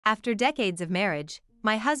After decades of marriage,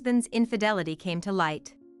 my husband's infidelity came to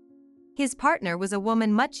light. His partner was a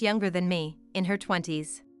woman much younger than me, in her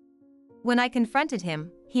 20s. When I confronted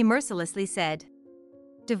him, he mercilessly said,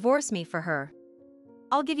 "Divorce me for her.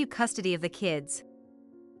 I'll give you custody of the kids."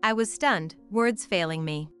 I was stunned, words failing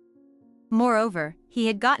me. Moreover, he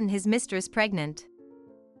had gotten his mistress pregnant.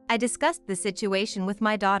 I discussed the situation with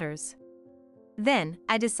my daughters. Then,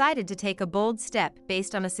 I decided to take a bold step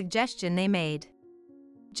based on a suggestion they made.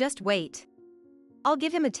 Just wait. I'll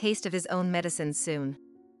give him a taste of his own medicine soon.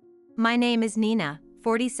 My name is Nina,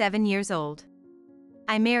 47 years old.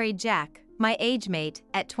 I married Jack, my age mate,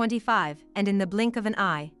 at 25, and in the blink of an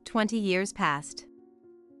eye, 20 years passed.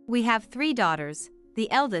 We have 3 daughters, the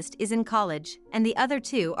eldest is in college, and the other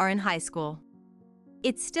 2 are in high school.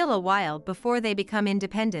 It's still a while before they become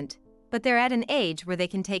independent, but they're at an age where they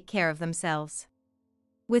can take care of themselves.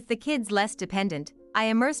 With the kids less dependent, I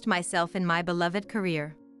immersed myself in my beloved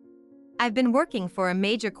career. I've been working for a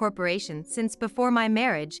major corporation since before my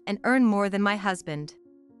marriage and earn more than my husband.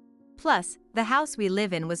 Plus, the house we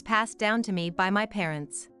live in was passed down to me by my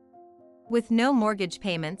parents. With no mortgage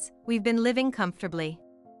payments, we've been living comfortably.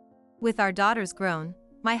 With our daughters grown,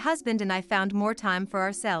 my husband and I found more time for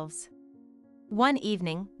ourselves. One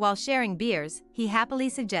evening, while sharing beers, he happily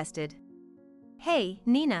suggested, "Hey,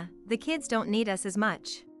 Nina, the kids don't need us as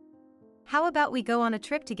much. How about we go on a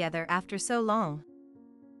trip together after so long?"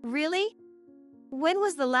 "Really? When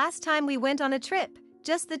was the last time we went on a trip,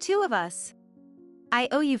 just the 2 of us?" "I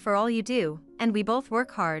owe you for all you do, and we both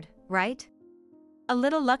work hard, right? A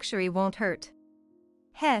little luxury won't hurt."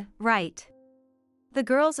 "Heh, right. The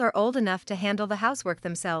girls are old enough to handle the housework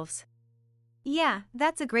themselves." "Yeah,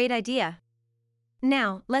 that's a great idea.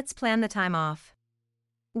 Now, let's plan the time off.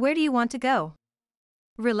 Where do you want to go?"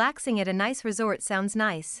 "Relaxing at a nice resort sounds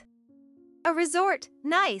nice." "A resort,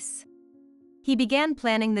 nice." He began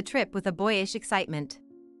planning the trip with a boyish excitement.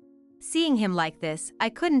 Seeing him like this,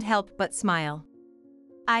 I couldn't help but smile.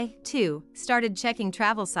 I, too, started checking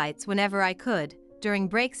travel sites whenever I could, during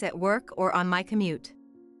breaks at work or on my commute.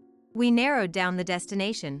 We narrowed down the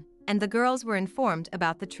destination, and the girls were informed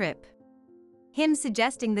about the trip. Him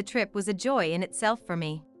suggesting the trip was a joy in itself for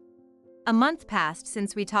me. A month passed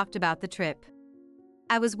since we talked about the trip.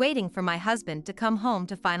 I was waiting for my husband to come home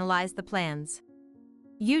to finalize the plans.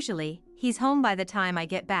 Usually, he's home by the time I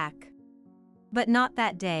get back. But not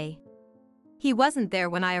that day. He wasn't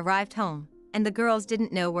there when I arrived home, and the girls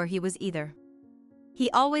didn't know where he was either.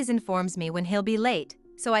 He always informs me when he'll be late,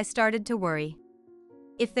 so I started to worry.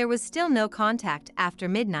 If there was still no contact after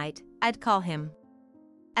midnight, I'd call him.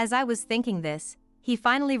 As I was thinking this, he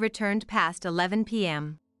finally returned past 11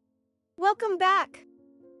 p.m. "Welcome back.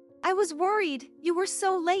 I was worried you were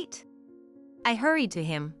so late." I hurried to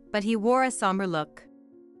him, but he wore a somber look.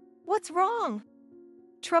 "What's wrong?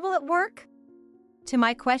 Trouble at work?" To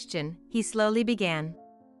my question, he slowly began.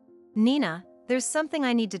 "Nina, there's something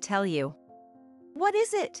I need to tell you." "What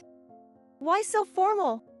is it? Why so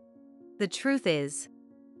formal?" "The truth is,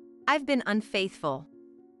 I've been unfaithful."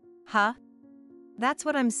 "Huh? That's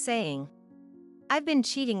what I'm saying. I've been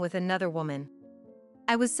cheating with another woman."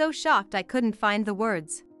 I was so shocked I couldn't find the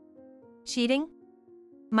words. "Cheating?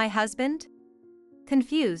 My husband?"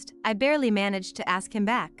 Confused, I barely managed to ask him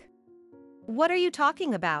back. "What are you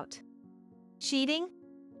talking about? Cheating?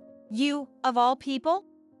 You, of all people?"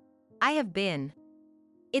 "I have been.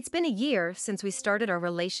 It's been a year since we started our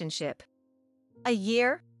relationship." "A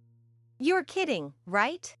year? You're kidding,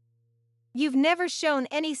 right? You've never shown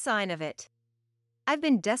any sign of it." "I've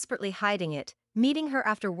been desperately hiding it, meeting her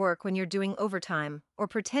after work when you're doing overtime, or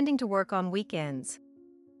pretending to work on weekends."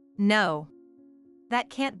 "No. That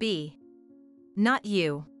can't be. Not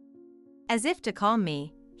you." As if to calm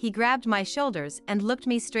me, he grabbed my shoulders and looked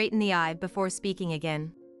me straight in the eye before speaking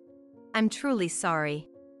again. "I'm truly sorry.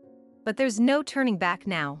 But there's no turning back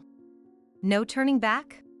now." "No turning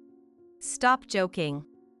back? Stop joking.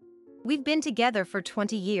 We've been together for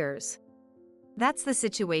 20 years. That's the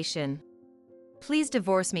situation. Please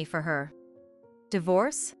divorce me for her."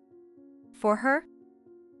 "Divorce? For her?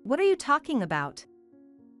 What are you talking about?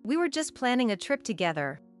 We were just planning a trip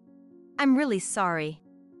together." "I'm really sorry."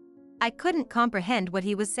 I couldn't comprehend what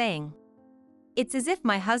he was saying. It's as if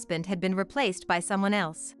my husband had been replaced by someone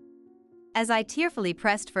else. As I tearfully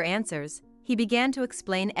pressed for answers, he began to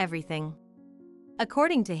explain everything.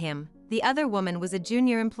 According to him, the other woman was a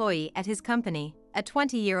junior employee at his company, a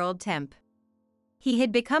 20-year-old temp. He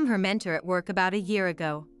had become her mentor at work about a year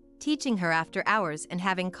ago, teaching her after hours and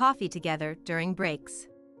having coffee together during breaks.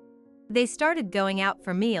 They started going out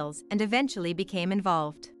for meals and eventually became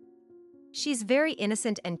involved. "She's very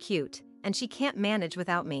innocent and cute, and she can't manage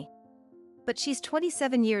without me. but she's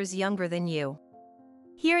 27 years younger than you."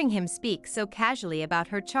 Hearing him speak so casually about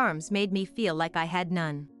her charms made me feel like I had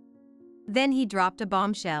none. Then he dropped a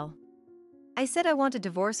bombshell. "I said I want a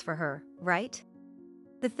divorce for her, right?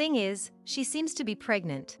 The thing is, she seems to be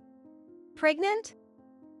pregnant." "Pregnant?"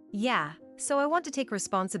 "Yeah, so I want to take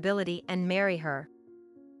responsibility and marry her.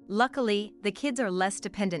 Luckily, the kids are less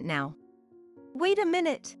dependent now." "Wait a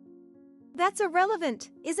minute. That's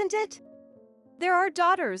irrelevant, isn't it? There are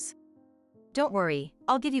daughters." "Don't worry,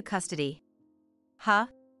 I'll give you custody." "Huh?"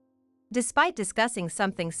 Despite discussing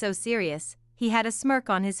something so serious, he had a smirk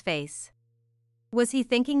on his face. Was he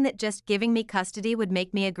thinking that just giving me custody would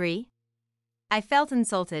make me agree? I felt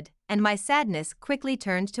insulted, and my sadness quickly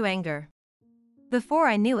turned to anger. Before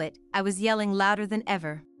I knew it, I was yelling louder than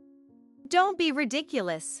ever. "Don't be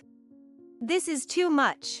ridiculous. This is too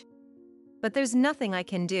much." "But there's nothing I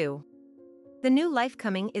can do. The new life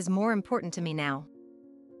coming is more important to me now."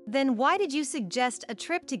 "Then why did you suggest a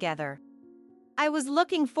trip together?" "I was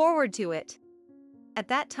looking forward to it." At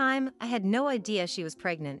that time, I had no idea she was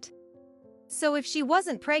pregnant. "So if she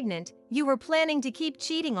wasn't pregnant, you were planning to keep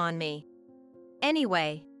cheating on me."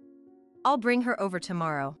 "Anyway, I'll bring her over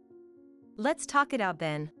tomorrow. Let's talk it out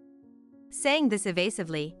then." Saying this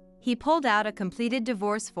evasively, he pulled out a completed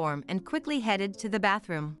divorce form and quickly headed to the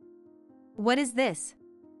bathroom. What is this?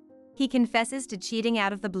 He confesses to cheating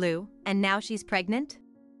out of the blue, and now she's pregnant?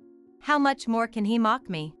 How much more can he mock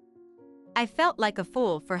me? I felt like a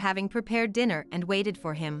fool for having prepared dinner and waited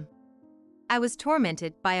for him. I was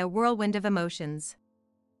tormented by a whirlwind of emotions.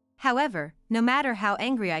 However, no matter how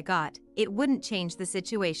angry I got, it wouldn't change the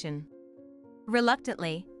situation.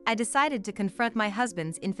 Reluctantly, I decided to confront my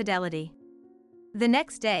husband's infidelity. The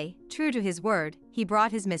next day, true to his word, he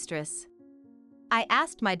brought his mistress. I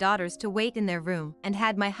asked my daughters to wait in their room and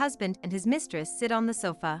had my husband and his mistress sit on the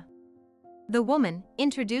sofa. The woman,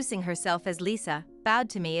 introducing herself as Lisa, bowed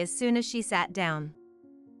to me as soon as she sat down.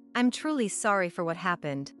 "I'm truly sorry for what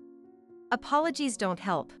happened. Apologies don't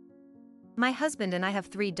help. My husband and I have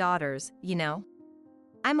 3 daughters, you know.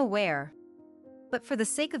 I'm aware. But for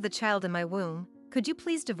the sake of the child in my womb, could you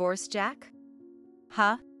please divorce Jack?"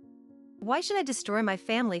 "Huh? Why should I destroy my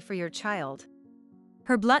family for your child?"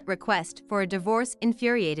 Her blunt request for a divorce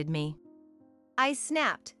infuriated me. I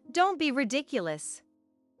snapped, "Don't be ridiculous."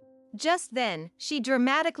 Just then, she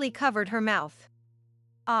dramatically covered her mouth.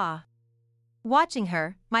 Ah. Watching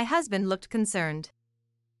her, my husband looked concerned.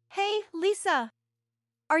 "Hey, Lisa.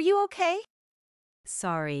 Are you okay?"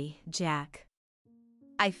 "Sorry, Jack.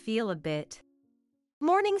 I feel a bit."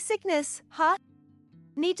 "Morning sickness, huh?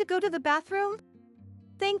 Need to go to the bathroom?"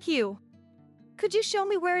 "Thank you. Could you show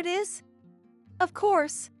me where it is?" "Of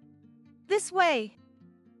course. This way."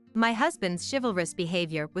 My husband's chivalrous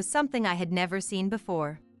behavior was something I had never seen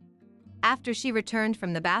before. After she returned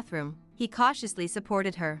from the bathroom, he cautiously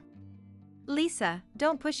supported her. "Lisa,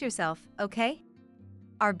 don't push yourself, okay?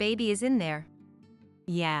 Our baby is in there."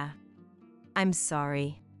 "Yeah. I'm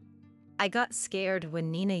sorry. I got scared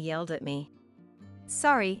when Nina yelled at me."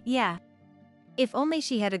 "Sorry, yeah. If only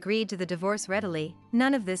she had agreed to the divorce readily,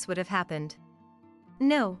 none of this would have happened."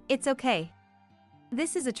 "No, it's okay.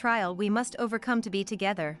 This is a trial we must overcome to be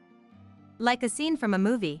together." Like a scene from a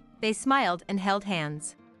movie, they smiled and held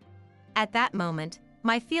hands. At that moment,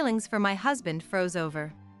 my feelings for my husband froze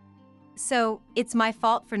over. So, it's my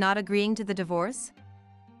fault for not agreeing to the divorce?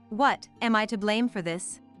 What, am I to blame for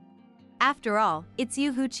this? After all, it's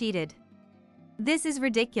you who cheated. This is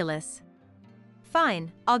ridiculous.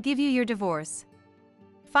 Fine, I'll give you your divorce.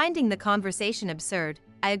 Finding the conversation absurd,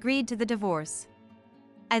 I agreed to the divorce.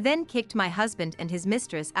 I then kicked my husband and his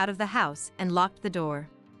mistress out of the house and locked the door.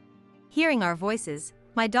 Hearing our voices,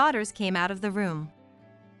 my daughters came out of the room.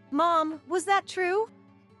 "Mom, was that true?"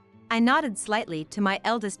 I nodded slightly to my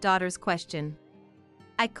eldest daughter's question.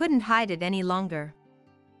 I couldn't hide it any longer.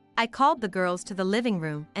 I called the girls to the living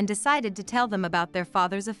room and decided to tell them about their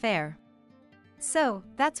father's affair. "So,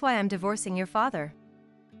 that's why I'm divorcing your father.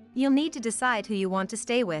 You'll need to decide who you want to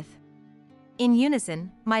stay with." In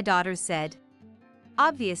unison, my daughters said,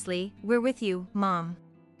 "Obviously, we're with you, Mom."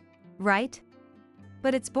 "Right?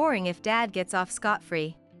 But it's boring if Dad gets off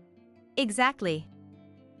scot-free." "Exactly.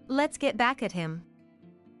 Let's get back at him.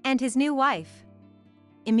 And his new wife."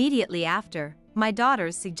 Immediately after, my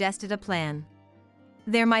daughters suggested a plan.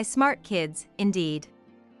 They're my smart kids, indeed.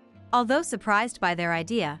 Although surprised by their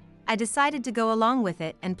idea, I decided to go along with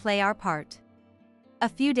it and play our part. A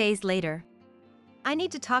few days later, "I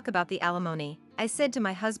need to talk about the alimony," I said to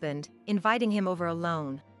my husband, inviting him over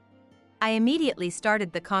alone. I immediately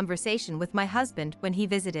started the conversation with my husband when he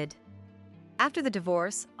visited. "After the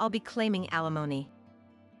divorce, I'll be claiming alimony.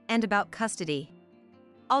 And about custody.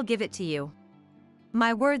 I'll give it to you."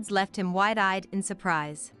 My words left him wide-eyed in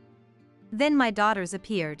surprise. Then my daughters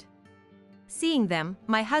appeared. Seeing them,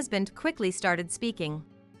 my husband quickly started speaking.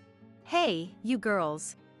 "Hey, you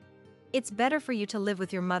girls. It's better for you to live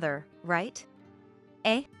with your mother, right?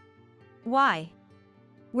 Eh? Why?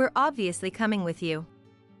 We're obviously coming with you.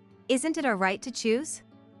 Isn't it our right to choose?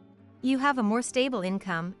 You have a more stable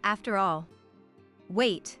income, after all."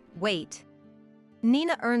 Wait.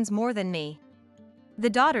 Nina earns more than me." The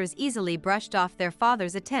daughters easily brushed off their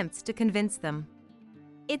father's attempts to convince them.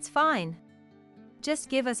 "It's fine. Just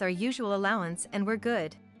give us our usual allowance and we're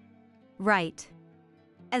good." "Right.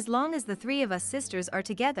 As long as the three of us sisters are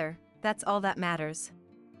together, that's all that matters."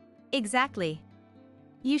 "Exactly.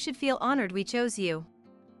 You should feel honored we chose you."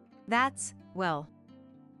 "That's, well."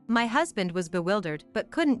 My husband was bewildered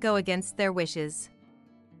but couldn't go against their wishes.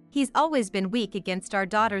 He's always been weak against our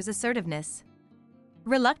daughter's assertiveness.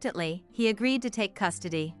 Reluctantly, he agreed to take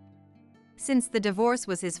custody. Since the divorce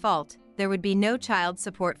was his fault, there would be no child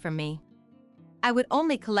support from me. I would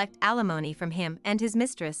only collect alimony from him and his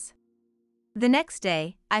mistress. The next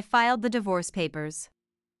day, I filed the divorce papers.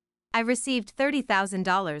 I received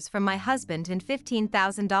 $30,000 from my husband and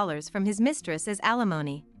 $15,000 from his mistress as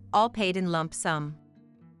alimony, all paid in lump sum.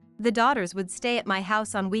 The daughters would stay at my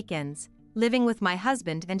house on weekends, living with my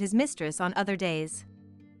husband and his mistress on other days.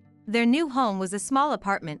 Their new home was a small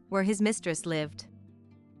apartment where his mistress lived.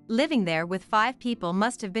 Living there with 5 people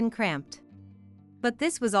must have been cramped. But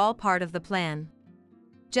this was all part of the plan.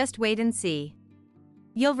 Just wait and see.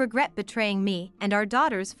 You'll regret betraying me and our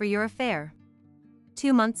daughters for your affair.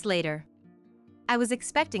 2 months later. I was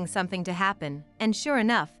expecting something to happen, and sure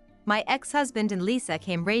enough, my ex-husband and Lisa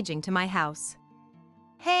came raging to my house.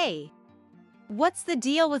 "Hey! What's the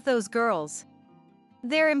deal with those girls?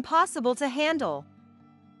 They're impossible to handle.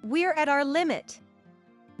 We're at our limit,"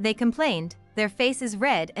 they complained, their faces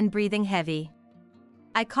red and breathing heavy.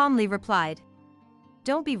 I calmly replied,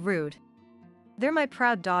 "Don't be rude. They're my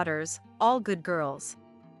proud daughters, all good girls."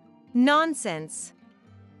 "Nonsense.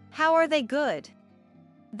 How are they good?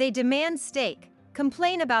 They demand steak,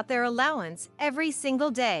 complain about their allowance every single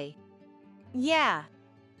day." "Yeah.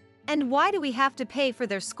 And why do we have to pay for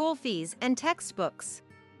their school fees and textbooks?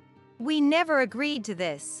 We never agreed to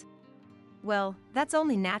this." "Well, that's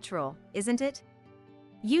only natural, isn't it?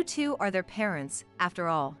 You two are their parents, after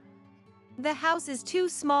all." "The house is too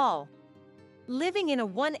small. Living in a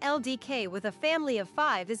 1 LDK with a family of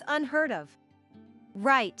 5 is unheard of."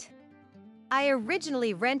 "Right. I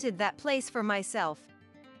originally rented that place for myself.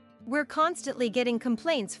 We're constantly getting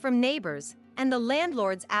complaints from neighbors, and the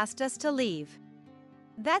landlords asked us to leave."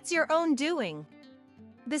 "That's your own doing.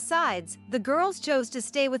 Besides, the girls chose to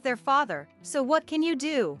stay with their father, so what can you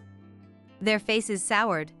do?" Their faces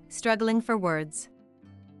soured, struggling for words.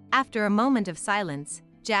 After a moment of silence,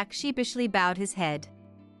 Jack sheepishly bowed his head.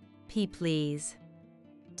 Please.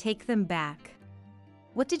 Take them back."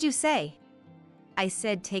 "What did you say?" "I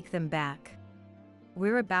said take them back.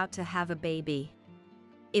 We're about to have a baby.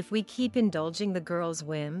 If we keep indulging the girls'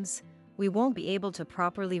 whims, we won't be able to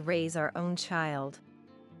properly raise our own child."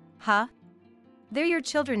 "Huh? They're your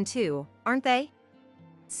children too, aren't they?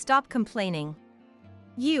 Stop complaining."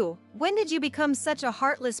 When did you become such a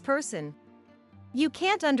heartless person? You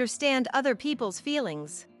can't understand other people's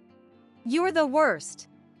feelings. You're the worst."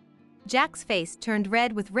 Jack's face turned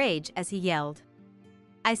red with rage as he yelled.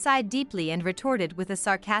 I sighed deeply and retorted with a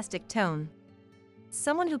sarcastic tone.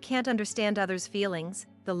 "Someone who can't understand others' feelings,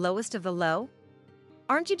 the lowest of the low?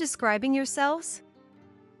 Aren't you describing yourselves?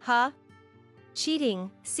 Huh?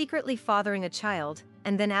 Cheating, secretly fathering a child,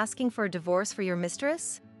 and then asking for a divorce for your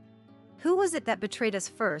mistress? Who was it that betrayed us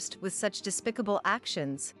first with such despicable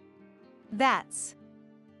actions? That's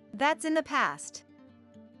in the past.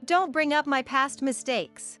 Don't bring up my past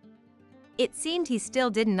mistakes." It seemed he still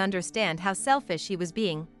didn't understand how selfish he was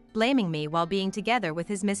being, blaming me while being together with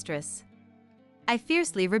his mistress. I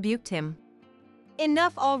fiercely rebuked him.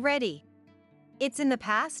 "Enough already. It's in the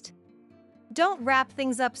past? Don't wrap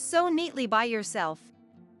things up so neatly by yourself.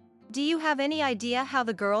 Do you have any idea how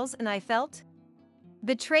the girls and I felt?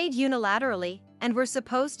 Betrayed unilaterally, and we're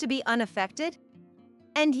supposed to be unaffected?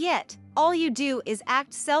 And yet, all you do is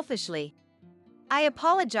act selfishly. I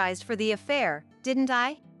apologized for the affair, didn't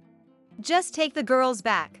I? Just take the girls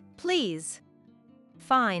back, please."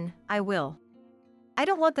 "Fine, I will. I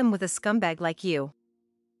don't want them with a scumbag like you.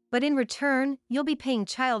 But in return, you'll be paying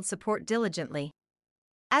child support diligently.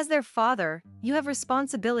 As their father, you have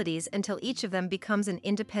responsibilities until each of them becomes an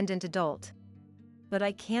independent adult." "But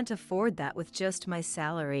I can't afford that with just my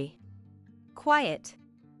salary." "Quiet.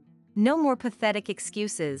 No more pathetic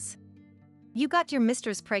excuses. You got your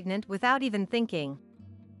mistress pregnant without even thinking.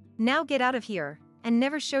 Now get out of here, and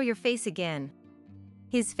never show your face again."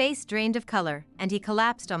 His face drained of color, and he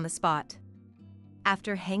collapsed on the spot.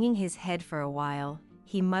 After hanging his head for a while,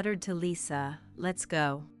 he muttered to Lisa, "Let's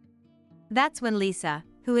go." That's when Lisa,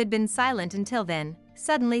 who had been silent until then,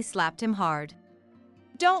 suddenly slapped him hard.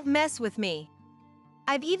 "Don't mess with me.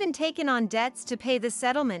 I've even taken on debts to pay the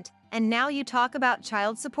settlement, and now you talk about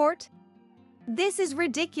child support? This is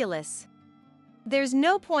ridiculous. There's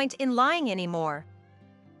no point in lying anymore."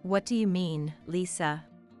 "What do you mean, Lisa?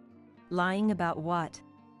 Lying about what?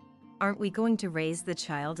 Aren't we going to raise the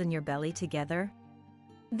child in your belly together?"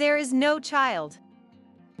 "There is no child."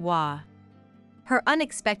 Wah. Her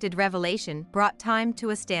unexpected revelation brought time to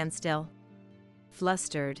a standstill.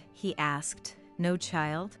 Flustered, he asked, "No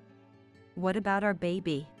child? What about our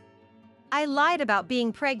baby?" "I lied about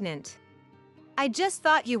being pregnant. I just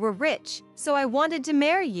thought you were rich, so I wanted to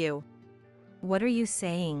marry you." "What are you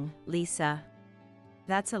saying, Lisa?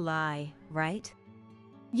 That's a lie, right?"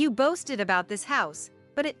 "You boasted about this house,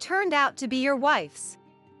 but it turned out to be your wife's.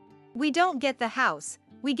 We don't get the house,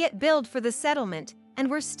 we get billed for the settlement, and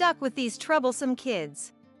we're stuck with these troublesome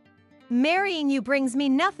kids. Marrying you brings me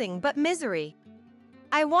nothing but misery.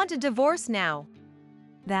 I want a divorce now."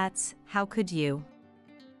 How could you?"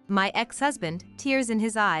 My ex-husband, tears in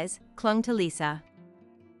his eyes, clung to Lisa.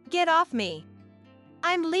 "Get off me.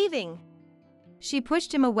 I'm leaving." She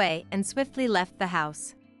pushed him away and swiftly left the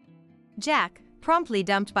house. Jack, promptly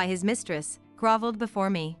dumped by his mistress, groveled before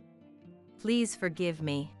me. "Please forgive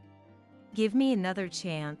me. Give me another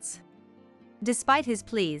chance." Despite his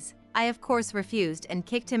pleas, I of course refused and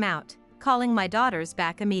kicked him out, calling my daughters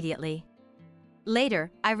back immediately.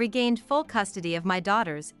 Later, I regained full custody of my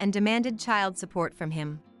daughters and demanded child support from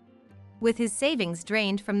him. With his savings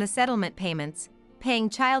drained from the settlement payments, paying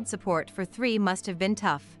child support for 3 must have been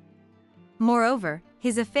tough. Moreover,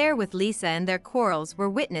 his affair with Lisa and their quarrels were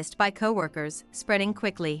witnessed by co-workers, spreading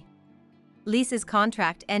quickly. Lisa's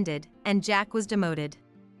contract ended, and Jack was demoted.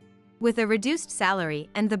 With a reduced salary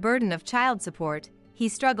and the burden of child support, he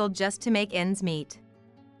struggled just to make ends meet.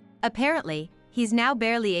 Apparently, he's now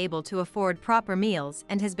barely able to afford proper meals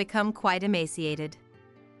and has become quite emaciated.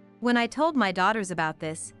 When I told my daughters about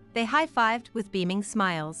this, they high-fived with beaming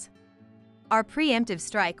smiles. Our preemptive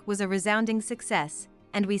strike was a resounding success,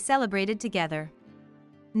 and we celebrated together.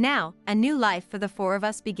 Now, a new life for the 4 of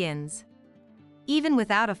us begins. Even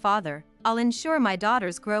without a father, I'll ensure my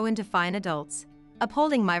daughters grow into fine adults,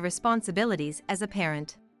 upholding my responsibilities as a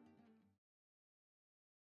parent.